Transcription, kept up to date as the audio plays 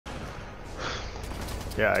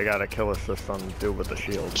Yeah, I got a kill assist on the dude with the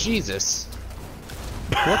shield. Jesus.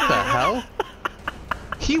 What the hell?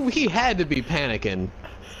 He had to be panicking.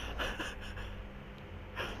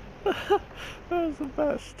 That was the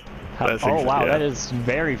best. Oh wow, that is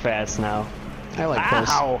very fast now. I like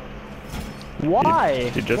Ow! Why?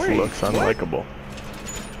 He just looks unlikable.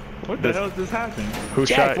 What the hell just happened? Who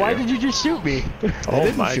Jack, shot why you? did you just shoot me?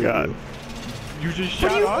 Oh my god. You just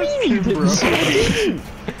What shot do you us, mean you didn't bro. shoot me?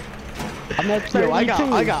 I'm at 32.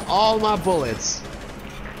 Yo, I got all my bullets.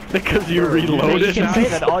 Because you You reloaded? can say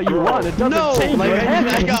that all you want. It doesn't No, change like what I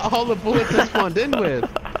happened. got all the bullets I spawned in with.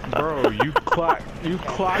 Bro, you clocked.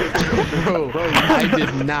 Bro, I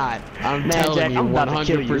did not. I'm Man, telling Jack, you, I'm about to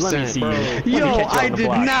kill you. Let me see 100%. you. Yo, Let me catch you I on the did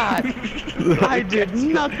block. not. I did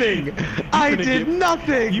nothing. I did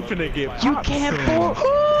nothing. You finna get You popped can't soon. fool.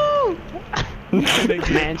 You finna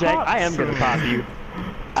get Man, Jack, popped I am gonna soon. pop you.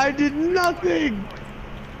 I did nothing.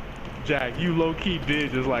 Jack, you low key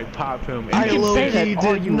did just like pop him. I You can say low-key that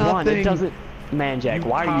all did you want. It nothing. doesn't. Man, Jack,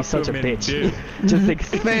 why are you popped such a him and bitch? did. Just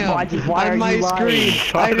Fam, why are on my you lying? screen,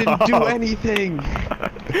 I didn't do anything.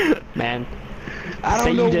 Man, I say don't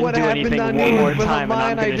you know didn't what do happened anything on one more yours, but time on and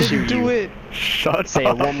I'm mine I gonna didn't shoot do you. it. Shut Say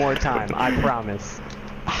up. it one more time. I promise.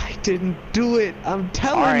 I didn't do it. I'm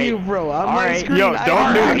telling Alright. you, bro. On my Alright. screen, Yo, I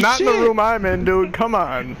don't didn't do not in shit. the room I'm in, dude. Come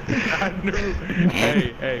on. I knew.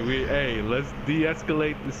 Hey, let's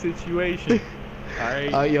de-escalate the situation.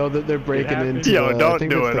 Alright? Yo, they're breaking happened. into. Yo, I don't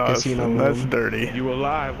think do it's it, the Austin. casino That's room. dirty. You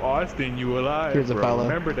alive, Austin. You alive, Here's a bro. fella.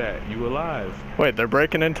 Remember that. You alive. Wait, they're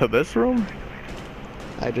breaking into this room?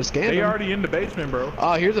 I just scanned They him. already in the basement, bro.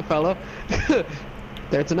 Oh, here's a fella.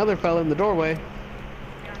 There's another fella in the doorway.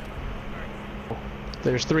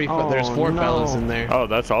 There's three. Oh, There's four no. fellas in there. Oh,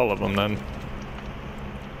 that's all of them then.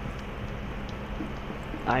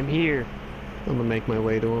 I'm here. I'm gonna make my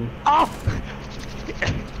way to him. Oh!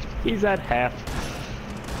 He's at half.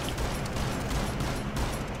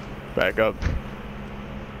 Back up.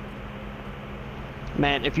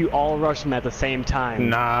 Man, if you all rush him at the same time,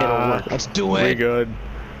 Nah. it'll work. Let's do We it. good.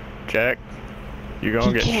 Jack, you're gonna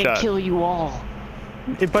He get can't shot. kill you all.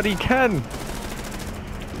 But he can.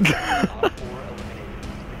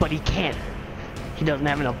 But he can't. He doesn't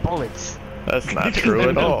have enough bullets. That's not true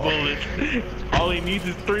at all. Bullets. All he needs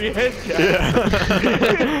is 3 headshots.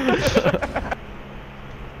 Yeah.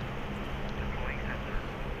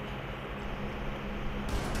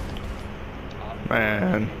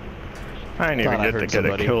 Man, I didn't even Thought I get to heard get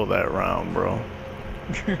somebody. a kill that round, bro.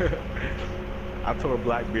 I tore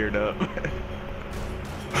Blackbeard up.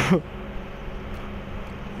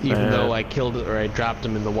 Even Man. though I killed it or I dropped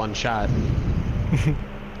him in the one shot.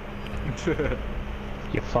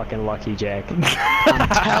 You're fucking lucky, Jack. I'm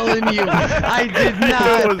telling you, I did I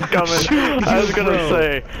not. was coming. shoot I was you, gonna bro.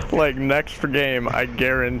 say, like next game, I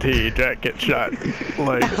guarantee Jack gets shot.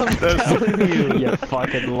 Like that's. telling you. You're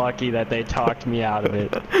fucking lucky that they talked me out of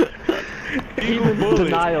it. Even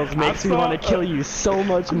Denials makes me want to kill you so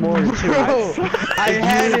much more, too. Bro, I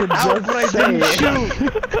had it out, but I didn't shoot.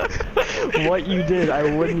 What you did, I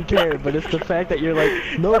wouldn't care, but it's the fact that you're like,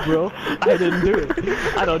 no, bro, I didn't do it.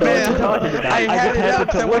 I don't know what you're talking about. I had just it out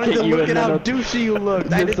happened 'cause I to look wanted at to you look and at how then douchey you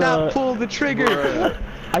looked. I this, did not pull the trigger.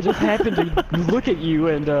 I just happened to look at you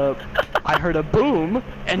and I heard a boom,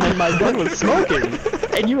 and then my gun was smoking,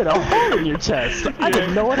 and you had a hole in your chest. I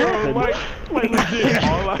didn't know what happened. Like legit,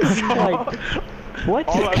 all I saw. Like, what?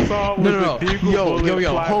 All I saw was No. a deagle Yo, bullet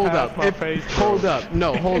fly hold past up. my face, bro. Hold up.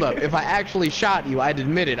 No, hold up. If I actually shot you, I'd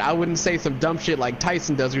admit it. I wouldn't say some dumb shit like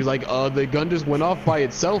Tyson does. Where he's like, the gun just went off by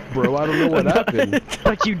itself, bro. I don't know what happened.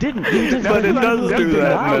 But you didn't. You just But it does do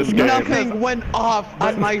that in this game. Nothing went off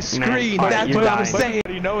on my screen. alright, That's you're what I'm dying. saying.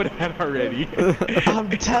 You know that already.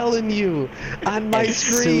 I'm telling you, on my As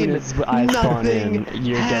screen, soon as I spawn nothing in,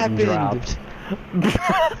 you're happened. getting dropped.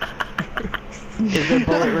 Is there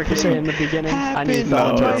bullet ricochet in the beginning? I need Happened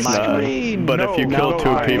someone on to my it's remind not. me. screen. But if you No, kill no, two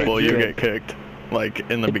alright, people, you legit. get kicked. Like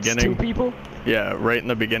in the It's beginning. 2 people? Yeah, right in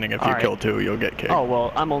the beginning. If you Alright. kill 2, you'll get kicked. Oh,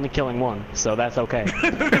 well, I'm only killing 1, so that's okay.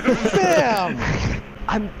 Bam!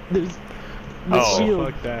 There's the Oh.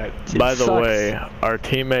 shield. Fuck that. It By the sucks. way, our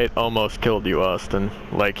teammate almost killed you, Austin.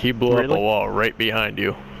 Like he blew up Really? a wall right behind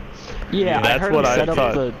you. Yeah, I That's heard what him I set up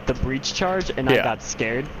thought. the breach charge, and I Yeah. got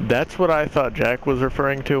scared. That's what I thought Jack was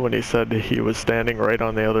referring to when he said he was standing right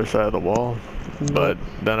on the other side of the wall. But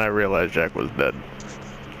then I realized Jack was dead.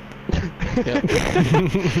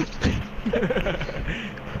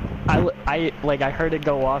 I heard it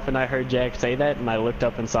go off, and I heard Jack say that, and I looked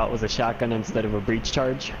up and saw it was a shotgun instead of a breach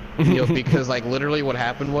charge. Yo, because like literally what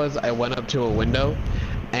happened was I went up to a window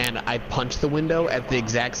and I punched the window at the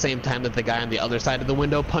exact same time that the guy on the other side of the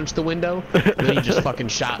window punched the window, and then he just fucking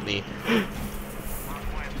shot me.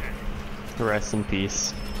 Rest in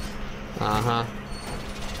peace. Uh-huh.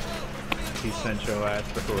 He sent your ass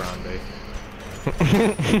to Harambe.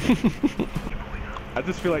 I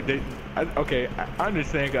just feel like okay, I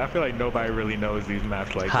understand. 'Cause I feel like nobody really knows these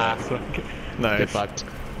maps like Ha. that. So, Get Nice. fucked.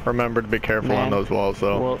 Remember to be careful on Man. those walls,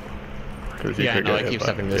 though. Well, 'Cause you Yeah, could no, I get hit keep by-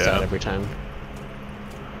 stepping this yeah. out every time.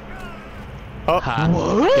 Oh, Ha.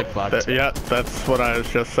 Get fucked. yeah, that's what I was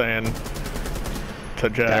just saying to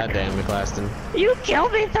Jack. Goddamn, McLaston. you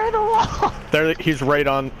killed me through the wall. There, he's right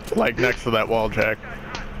on, like, next to that wall, Jack.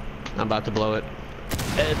 I'm about to blow it.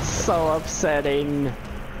 It's so upsetting.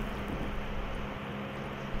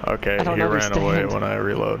 Okay, I don't he ran away understand. when I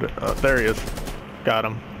reloaded. There he is. Got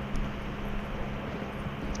him.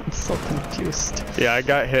 I'm so confused. Yeah, I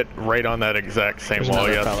got hit right on that exact same There's wall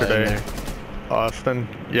another fella in yesterday. there. Austin.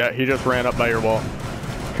 Yeah, he just ran up by your wall.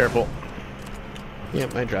 Careful.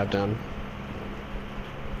 Yep, I dropped down.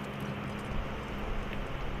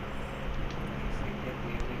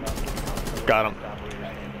 Got him.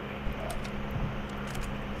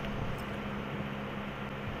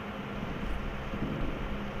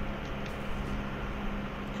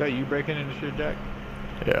 is that you breaking into shit, Jack?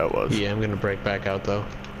 Yeah, it was. Yeah, I'm gonna break back out though.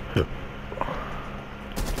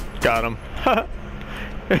 Got him.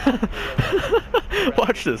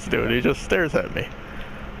 Watch this dude, he just stares at me.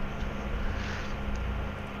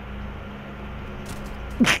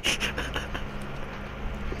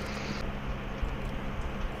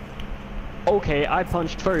 Okay, I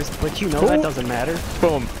punched first, but you know that doesn't matter.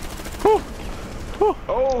 Boom.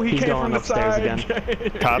 Oh, he He's came going from the upstairs side.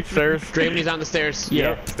 again. Top stairs. Draveney's on the stairs.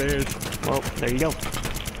 Yep. Stairs. Well, there you go.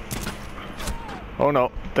 Oh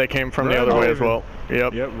no, they came from the Run, other way as David. well.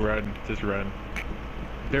 Yep. Yep, run. Just run.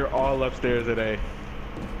 They're all upstairs today.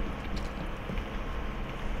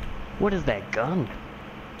 What is that gun?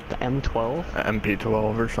 The M12?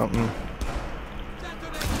 MP12 or something.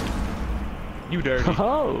 You dirty.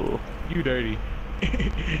 Oh. You dirty.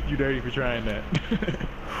 You dirty for trying that.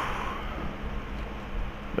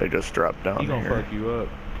 They just dropped down He gonna here. fuck you up.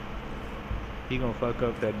 He gonna fuck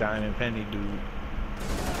up that Diamond Penny dude.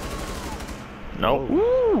 Nope.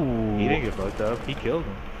 Ooh. He didn't get fucked up. He killed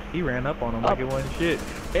him. He ran up on him like it wasn't shit.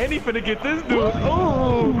 And he finna get this dude.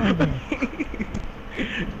 Oh!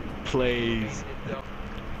 Plays.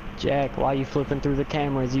 Jack, why you flipping through the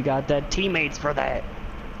cameras? You got dead teammates for that.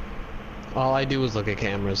 All I do is look at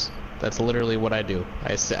cameras. That's literally what I do.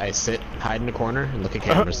 I sit, hide in the corner, and look at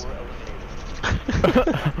cameras.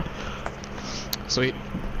 Sweet.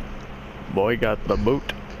 Boy got the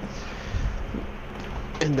boot.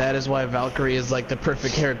 And that is why Valkyrie is like the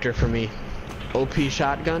perfect character for me. OP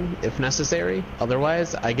shotgun, if necessary.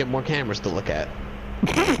 Otherwise, I get more cameras to look at.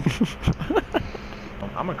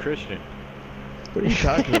 I'm a Christian. What are you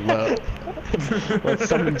talking about? Let's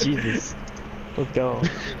summon Jesus. Let's go.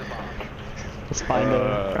 Let's find him.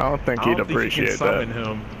 I don't think he'd appreciate you can that. summon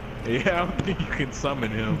him. Yeah, I don't think you can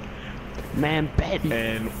summon him. Man, bet.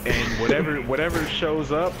 And whatever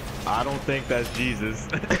shows up, I don't think that's Jesus.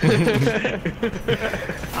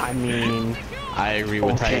 I mean, I agree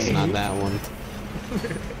with Okay. Tyson on that one.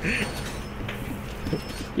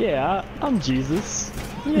 yeah, I'm Jesus.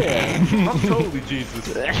 Yeah. I'm totally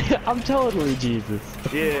Jesus. I'm totally Jesus.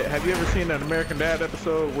 Yeah, have you ever seen that American Dad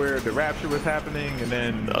episode where the rapture was happening and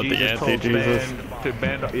then The Jesus told anti-Jesus? Stan to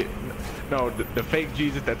bend? No, the fake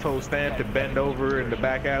Jesus that told Stan to bend over in the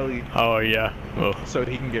back alley Oh yeah. Oh. so that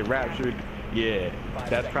he can get raptured. Yeah,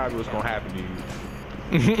 that's probably what's gonna happen to you.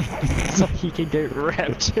 So he can get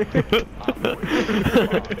raptured.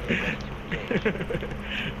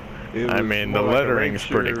 I mean, the more like a lettering's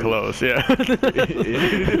pretty rapture. close, yeah. It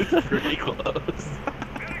is pretty close.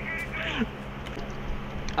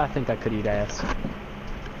 I think I could eat ass.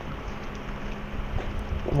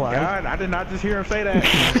 What? God, I did not just hear him say that.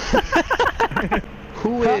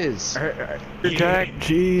 Who is? Jack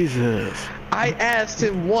Jesus. I asked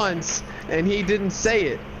him once, and he didn't say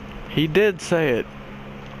it. He did say it.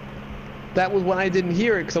 That was when I didn't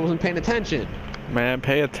hear it because I wasn't paying attention. Man,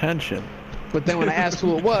 pay attention. But then when I asked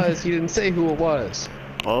who it was, he didn't say who it was.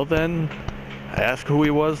 Well then, ask who he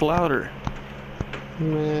was louder.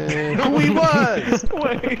 Man, who he was?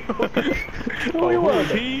 Wait. Who he was?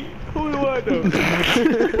 He? Who he was though?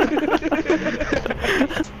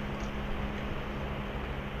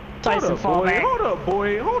 Tyson, fall back. Hold up,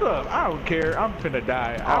 boy. Hold up. I don't care. I'm finna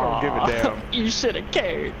die. I don't give a damn. You should have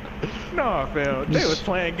cared. No, fam. They was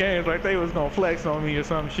playing games like they was gonna flex on me or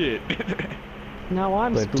some shit. Now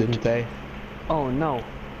I'm But spooked. didn't they? Oh no.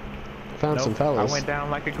 Found some Nope, fellas. I went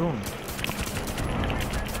down like a goon.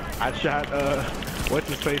 I shot what's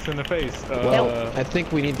his face in the face. Well, I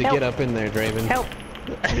think we need to Help. get up in there, Draven. Help.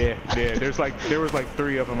 Yeah, there was like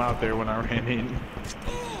 3 of them out there when I ran in.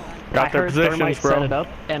 Got I their heard positions, Thermite bro. set it up,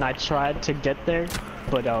 and I tried to get there,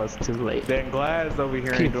 but I was too late. Then Glaz over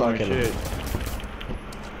here Keep ain't doing fucking shit.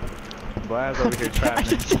 Glaz over here I trapping.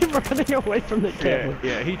 just keep running away from the camera.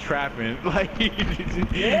 Yeah, he trapping. Like,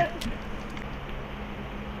 yeah.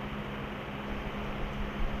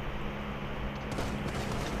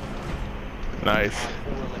 Nice.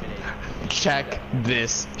 Check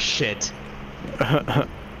this shit.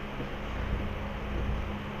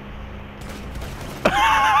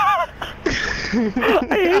 I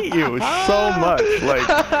hate you so much. Like,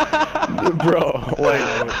 bro,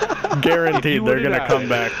 like, guaranteed You they're would've gonna come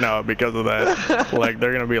died. back now because of that. Like,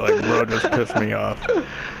 they're gonna be like, bro, just pissed me off. You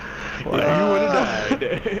would have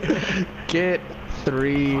died. Get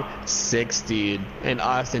 360, and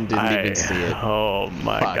Austin didn't even see it. Oh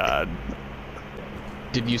my Fuck. god.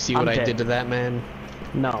 Did you see what I'm I dead. did to that man?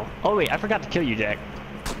 No. Oh wait, I forgot to kill you, Jack.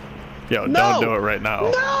 Yo, No! don't do it right now.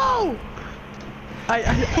 No!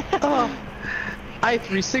 I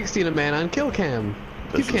 360'd a man on kill cam.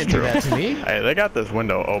 This You is can't do true. that to me. Hey, they got this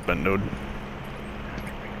window open, dude.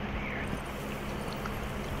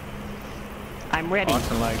 I'm ready.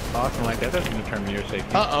 Austin like that doesn't determine your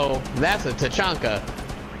safety. Uh-oh, that's a Tachanka.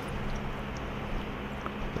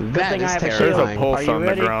 That thing is I have a There's shield. a terrifying. pulse Are you on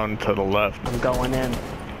ready? the ground to the left. I'm going in.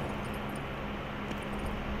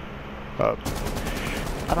 Up.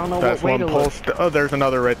 I don't know That's what way one to look. pulse. Oh, there's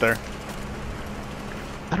another right there.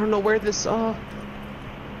 I don't know where this,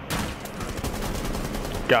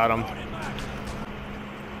 Got him.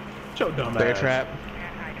 Show dumb bear ass. trap.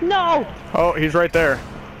 No! Oh, he's right there.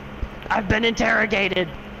 I've been interrogated.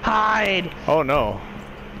 Hide. Oh no.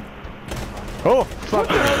 Oh, Fuck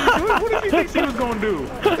What did you think she was gonna do?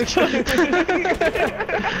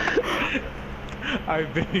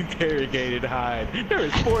 I've been interrogated. Hide. There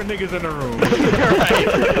is 4 niggas in the room. Right.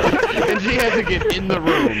 And she had to get in the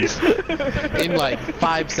room in like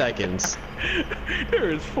 5 seconds. There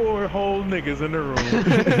is 4 whole niggas in the room.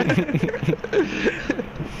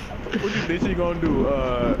 What do you think she gonna do?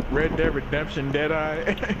 Red Dead Redemption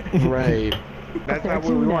Deadeye? Right. That's not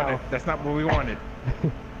what we wanted. That's not what we wanted.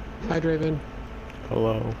 Hi, Draven.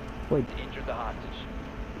 hello. Wait,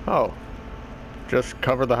 Oh. Just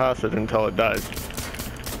cover the hostage until it dies.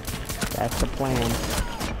 that's the plan.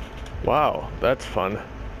 Wow, that's fun.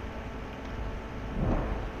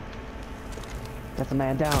 That's a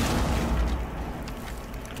man down.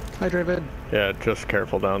 Hi, Draven. Yeah, just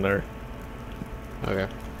careful down there. Okay.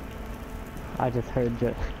 I just heard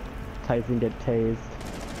Tyson get tased.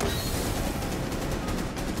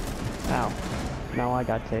 Ow. Now I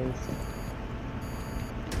got tased.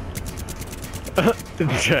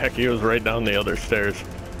 Jack, he was right down the other stairs.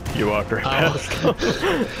 You walked right past.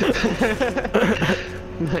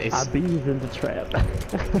 Nice. I beat in the trap.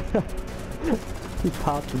 He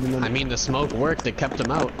popped him in the... I mean, the smoke worked. It kept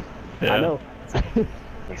him out. Yeah. I know.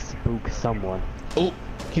 Spook someone. Oh,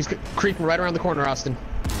 he's creeping right around the corner, Austin.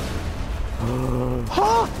 Oh,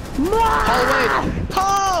 Oh, wait.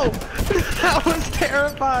 Oh! That was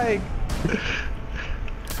terrifying.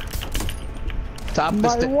 Top of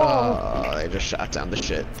the My wall. Oh, they just shot down the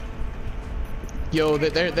shit. Yo,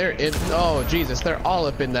 they're in. Oh, Jesus, they're all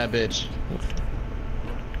up in that bitch.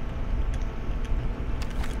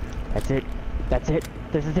 That's it. That's it.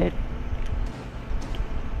 This is it.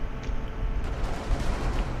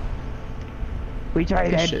 We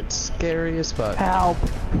tried This it. shit's scary as fuck. Help.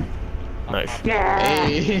 Nice. Yeah.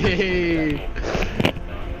 Hey.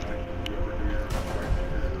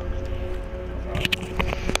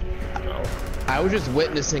 I was just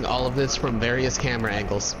witnessing all of this from various camera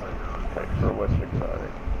angles.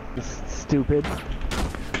 Stupid.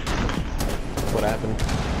 What happened?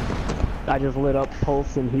 I just lit up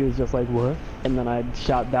Pulse and he was just like, what? And then I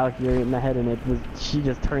shot Valkyrie in the head and she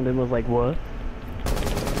just turned and was like, what?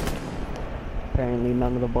 Apparently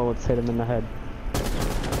none of the bullets hit him in the head.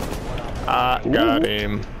 Ah, got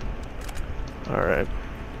him. Alright.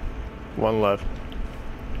 One left.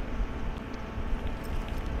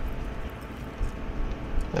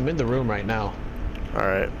 I'm in the room right now.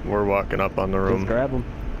 Alright, we're walking up on the room. Just grab him.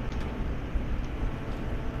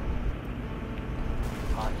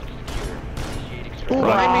 Ooh,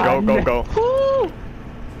 Run, behind me. go. Woo!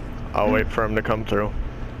 I'll wait for him to come through.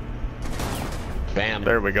 Bam.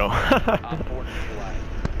 There we go.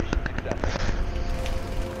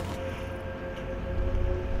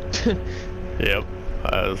 Yep.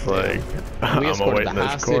 I was like, We I'm escorted awaiting the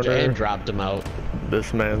this hostage corner. and dropped him out.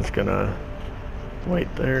 This man's gonna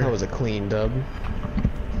wait there. That was a clean dub.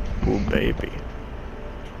 Ooh, baby.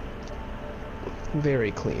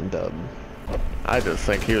 Very clean dub. I just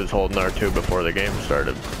think he was holding R2 before the game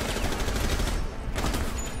started.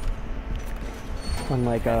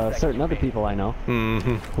 Unlike certain other people I know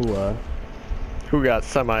Mm-hmm. who Who got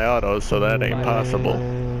semi-autos, so that ain't possible.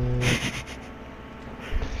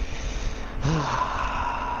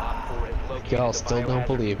 Y'all still don't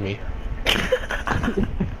believe me.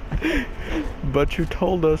 But you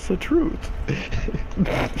told us the truth.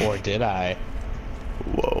 Or did I?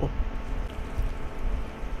 Whoa.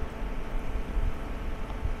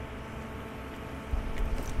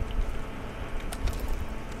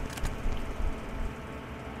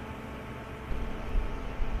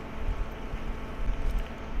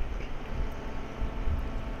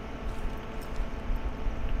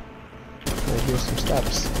 I hear some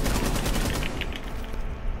steps.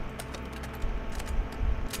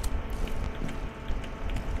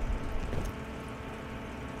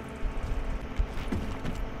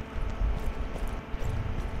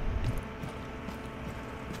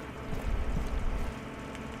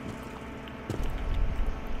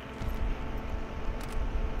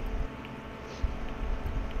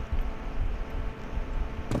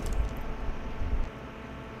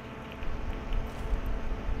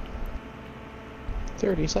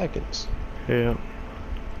 $30. Yeah.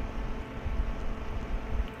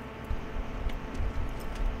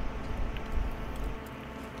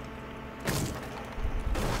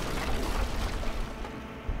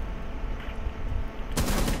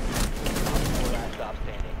 Last stop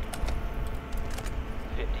standing.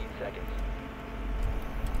 15 seconds.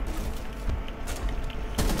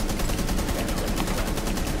 10 seconds left.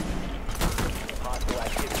 Hostile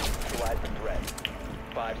activity. Neutralize the threat.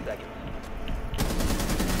 5 seconds.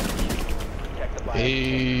 Protect the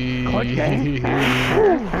Hey.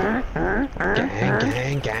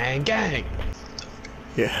 Gang.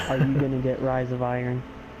 Yeah. are you gonna get Rise of Iron?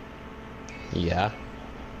 Yeah.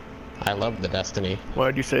 I love the Destiny.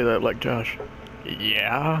 Why'd you say that like Josh?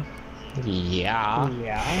 Yeah. Yeah.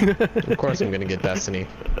 Yeah. Of course I'm gonna get Destiny.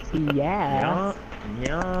 Yeah.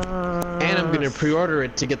 And I'm gonna pre-order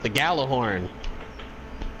it to get the Galahorn.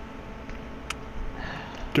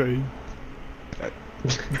 Gay.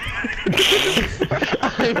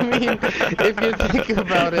 I mean, if you think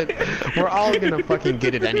about it, we're all gonna fucking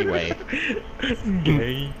get it anyway.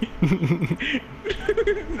 Gay.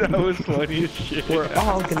 That was funny as shit. We're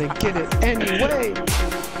all gonna get it anyway.